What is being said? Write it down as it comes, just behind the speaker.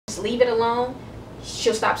leave it alone,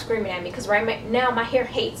 she'll stop screaming at me, because right now my hair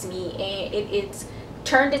hates me and it's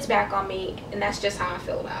turned its back on me, and that's just how I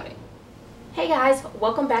feel about it. Hey guys,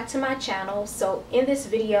 welcome back to my channel. So in this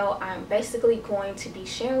video, I'm basically going to be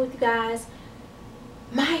sharing with you guys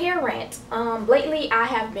my hair rant. Lately I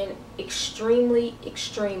have been extremely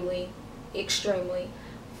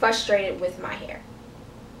frustrated with my hair.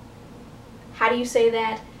 How do you say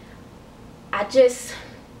that? I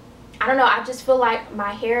don't know, I just feel like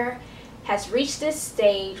my hair has reached this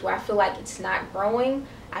stage where I feel like it's not growing.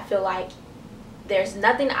 I feel like there's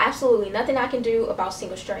absolutely nothing I can do about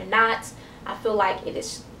single strand knots. I feel like it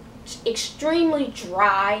is extremely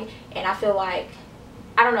dry, and I feel like,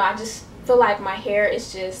 I don't know, I just feel like my hair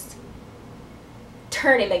is just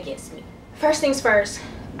turning against me. First things first,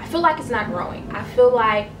 I feel like it's not growing. I feel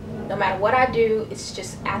like no matter what I do, it's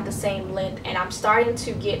just at the same length, and I'm starting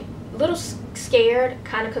to get a little scared,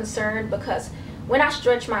 kind of concerned, because when I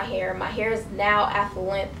stretch my hair is now at the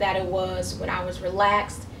length that it was when I was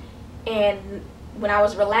relaxed. And when I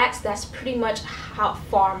was relaxed, that's pretty much how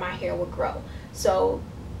far my hair would grow. So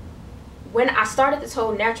when I started this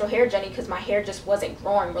whole natural hair journey, because my hair just wasn't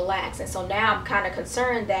growing relaxed, and so now I'm kind of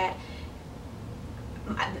concerned that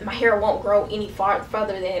my hair won't grow any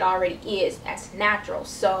further than it already is as natural.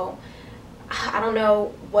 So I don't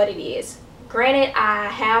know what it is. Granted, I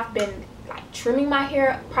have been like trimming my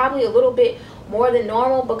hair probably a little bit more than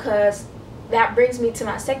normal, because that brings me to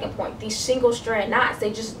my second point. These single strand knots,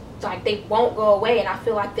 they won't go away, and I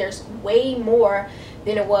feel like there's way more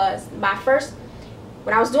than it was.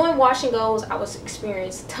 When I was doing wash and goes, I was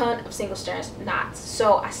experiencing a ton of single strand knots,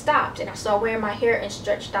 so I stopped and I started wearing my hair in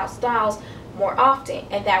stretched out styles more often,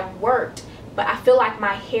 and that worked. But I feel like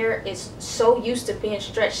my hair is so used to being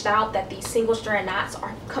stretched out that these single strand knots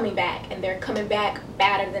are coming back, and they're coming back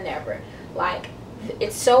badder than ever. Like,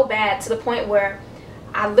 it's so bad to the point where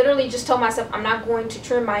I literally just told myself I'm not going to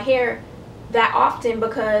trim my hair that often,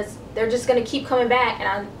 because they're just going to keep coming back, and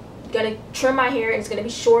I'm going to trim my hair and it's going to be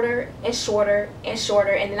shorter and shorter and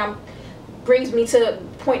shorter, and then brings me to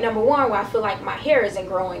point number one, where I feel like my hair isn't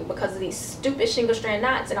growing because of these stupid single strand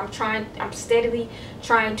knots, and I'm steadily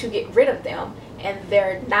trying to get rid of them, and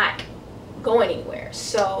they're not going anywhere.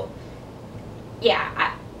 So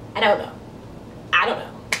yeah, I don't know.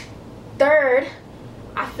 Third,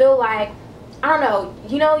 I feel like, I don't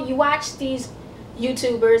know, you watch these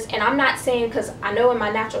YouTubers, and I'm not saying, because I know in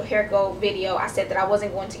my natural hair go video I said that I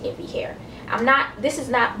wasn't going to envy hair. This is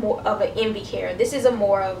not more of an envy hair. This is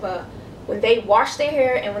more of a, when they wash their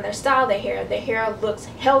hair and when they style their hair looks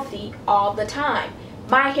healthy all the time.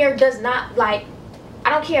 My hair does not, like,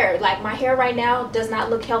 I don't care, like my hair right now does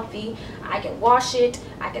not look healthy. I can wash it,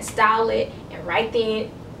 I can style it, and right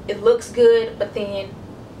then it looks good, but then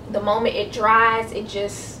the moment it dries, it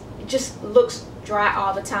just looks dry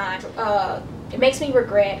all the time. It makes me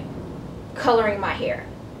regret coloring my hair.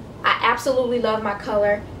 I absolutely love my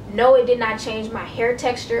color. No, it did not change my hair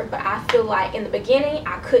texture, but I feel like in the beginning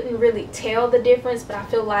I couldn't really tell the difference, but I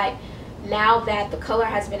feel like now that the color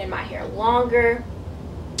has been in my hair longer,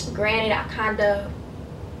 granted I kind of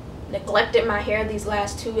neglected my hair these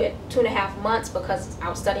last two and a half months because I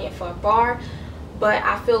was studying for a bar, but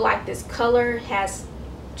I feel like this color has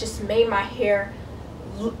just made my hair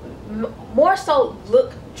more so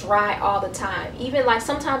look dry all the time. Even like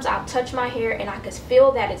sometimes I'll touch my hair and I can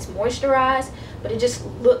feel that it's moisturized, but it just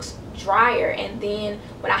looks drier. And then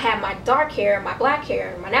when I had my dark hair, my black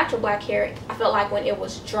hair, my natural black hair, I felt like when it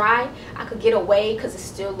was dry I could get away because it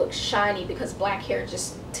still looks shiny, because black hair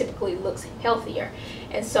just typically looks healthier.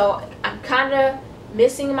 And so I'm kind of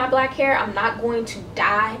missing my black hair. I'm not going to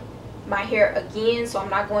dye my hair again, so I'm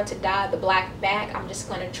not going to dye the black back. I'm just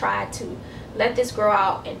going to try to let this grow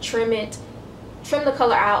out and trim the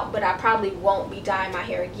color out, but I probably won't be dyeing my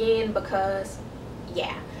hair again, because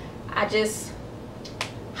yeah,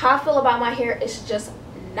 how I feel about my hair is just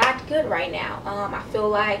not good right now. I feel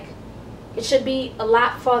like it should be a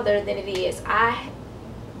lot further than it is. I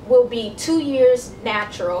will be 2 years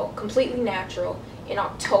natural, completely natural, in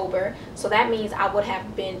October, so that means I would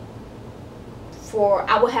have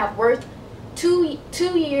worth 2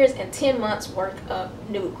 years and 10 months worth of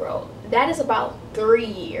nude growth. That is about 3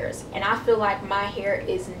 years, and I feel like my hair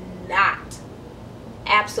is not,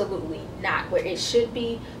 absolutely not where it should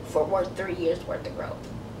be for worth 3 years worth of growth.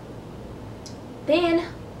 Then,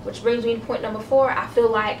 which brings me to point number 4, I feel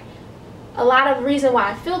like a lot of the reason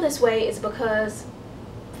why I feel this way is because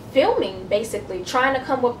filming, basically trying to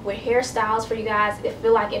come up with hairstyles for you guys, I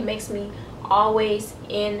feel like it makes me always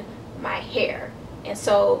in my hair. And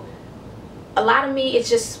so a lot of me, it's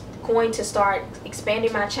just going to start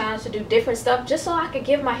expanding my channel to do different stuff just so I could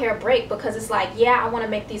give my hair a break, because it's like, yeah, I want to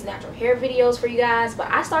make these natural hair videos for you guys, but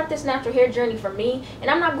I started this natural hair journey for me, and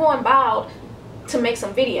I'm not going bald to make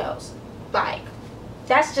some videos. Like,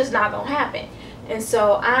 that's just not gonna happen. And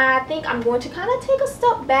so I think I'm going to kind of take a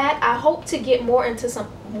step back. I hope to get more into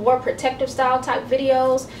some more protective style type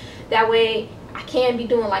videos. That way I can be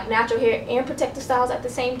doing like natural hair and protective styles at the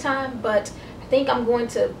same time. But I think I'm going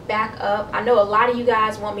to back up. I know a lot of you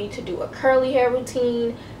guys want me to do a curly hair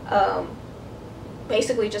routine.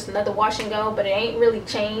 Basically just another wash and go, but it ain't really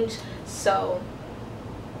changed. So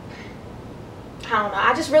I don't know.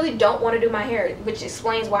 I just really don't want to do my hair, which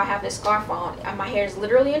explains why I have this scarf on. My hair is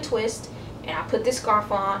literally in twist, and I put this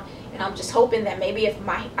scarf on, and I'm just hoping that maybe if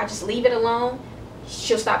I just leave it alone,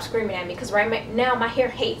 she'll stop screaming at me, because right now my hair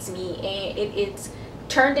hates me, and it's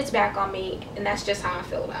turned its back on me, and that's just how I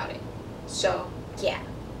feel about it. So yeah,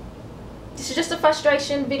 this is just a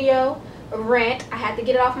frustration video, a rant. I had to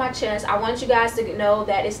get it off my chest. I want you guys to know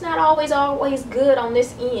that it's not always good on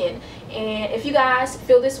this end, and if you guys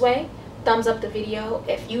feel this way, thumbs up the video.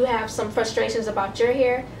 If you have some frustrations about your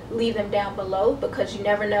hair, leave them down below, because you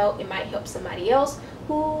never know, it might help somebody else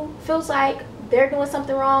who feels like they're doing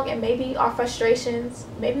something wrong, and maybe our frustrations,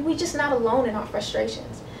 maybe we just not alone in our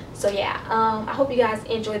frustrations. So yeah, I hope you guys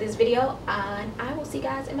enjoyed this video, and I will see you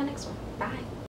guys in my next one. Bye.